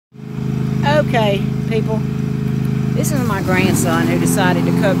Okay, people, this is my grandson who decided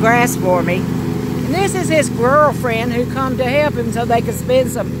to cut grass for me. And this is his girlfriend who come to help him so they can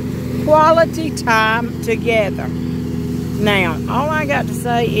spend some quality time together. Now, all I got to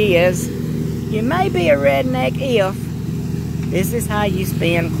say is, you may be a redneck if this is how you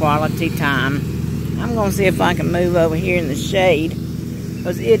spend quality time. I'm going to see if I can move over here in the shade,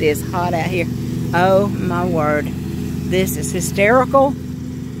 because it is hot out here. Oh my word, this is hysterical.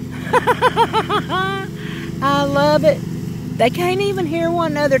 I love it. They can't even hear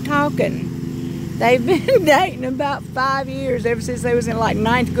one another talking. They've been dating about 5 years, ever since they was in like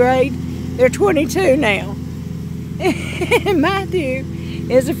 9th grade. They're 22 now. And Matthew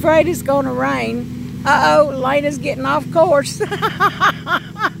is afraid it's going to rain. Uh-oh, Lena's getting off course. And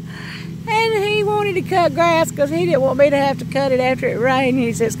he wanted to cut grass because he didn't want me to have to cut it after it rained.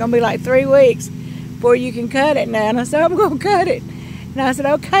 He said it's going to be like 3 weeks before you can cut it now. And I said, I'm going to cut it. And I said,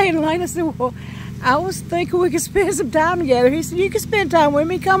 okay. And Lena said, well, I was thinking we could spend some time together. He said, you can spend time with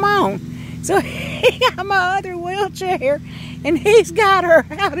me. Come on. So he got my other wheelchair, and he's got her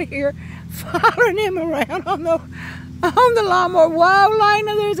out of here following him around on the lawnmower. Whoa,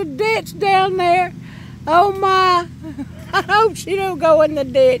 Lena, there's a ditch down there. Oh my, I hope she don't go in the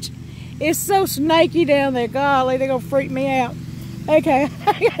ditch. It's so snaky down there. Golly, they're gonna freak me out. Okay,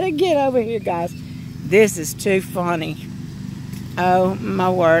 I gotta get over here, guys. This is too funny. Oh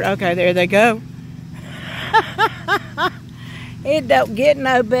my word. Okay, there they go. It don't get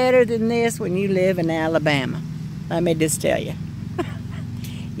no better than this when you live in Alabama. Let me just tell you.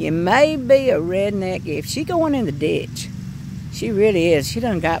 You may be a redneck if she going in the ditch. She really is. She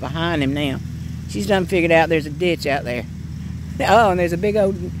done got behind him now. She's done figured out there's a ditch out there. Oh, and there's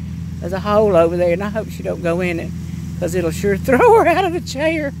a hole over there, and I hope she don't go in it, because it'll sure throw her out of the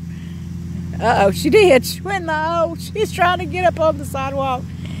chair. Uh-oh, she did. She went in the hole. She's trying to get up on the sidewalk.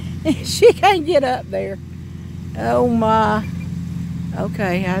 She can't get up there. Oh my.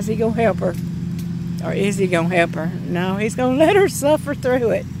 Okay, how's he gonna help her? Or is he gonna help her? No, he's gonna let her suffer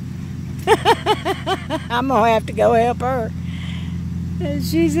through it. I'm gonna have to go help her.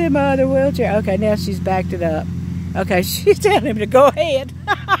 She's in my other wheelchair. Okay, now she's backed it up. Okay, she's telling him to go ahead.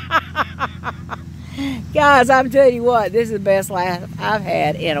 Guys, I'm telling you what, this is the best laugh I've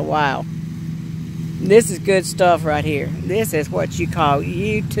had in a while. This is good stuff right here. This is what you call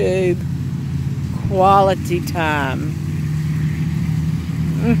YouTube quality time.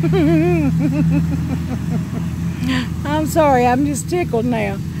 I'm sorry, I'm just tickled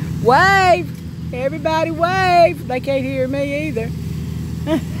now. Wave! Everybody wave! They can't hear me either.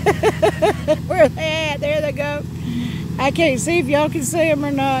 Where they at? There they go. I can't see if y'all can see them or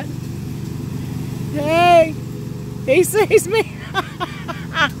not. Hey! He sees me.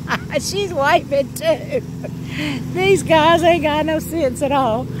 She's waving too. These guys ain't got no sense at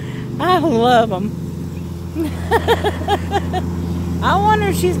all. I love them. I wonder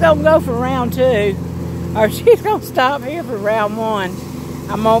if she's going to go for round 2, or if she's going to stop here for round 1.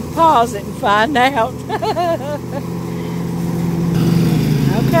 I'm going to pause it and find out.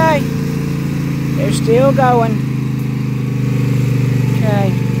 Okay. They're still going.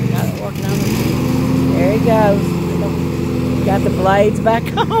 Okay. Got it working on it. There he goes. Got the blades back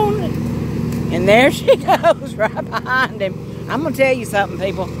on. And there she goes right behind him. I'm going to tell you something,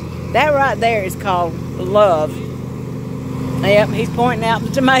 people. That right there is called love. Yep, he's pointing out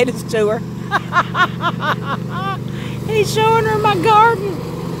the tomatoes to her. He's showing her my garden.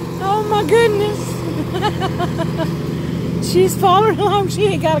 Oh my goodness. She's following along. She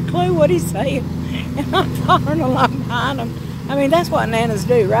ain't got a clue what he's saying. And I'm following along behind him. I mean, that's what nanas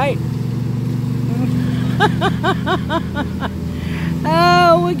do, right?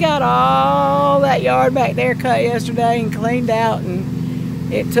 Oh, we got all that yard back there cut yesterday and cleaned out, and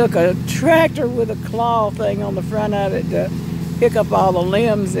it took a tractor with a claw thing on the front of it to pick up all the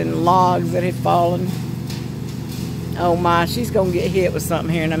limbs and logs that had fallen. Oh my, she's gonna get hit with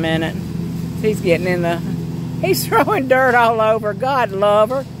something here in a minute. He's getting in the, he's throwing dirt all over. God love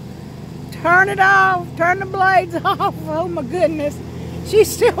her. Turn it off, turn the blades off. Oh my goodness. She's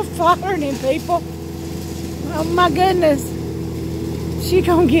still following him, people. Oh my goodness. She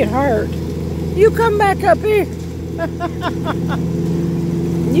gonna get hurt. You come back up here.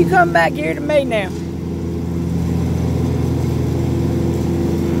 You come back here to me now.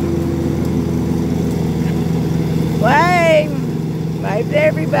 Wave. Wave to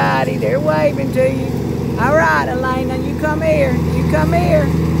everybody. They're waving to you. All right, Elena, you come here. You come here.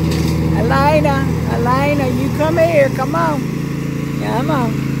 Elena, you come here. Come on. Come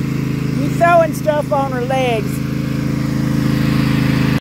on. You throwing stuff on her legs.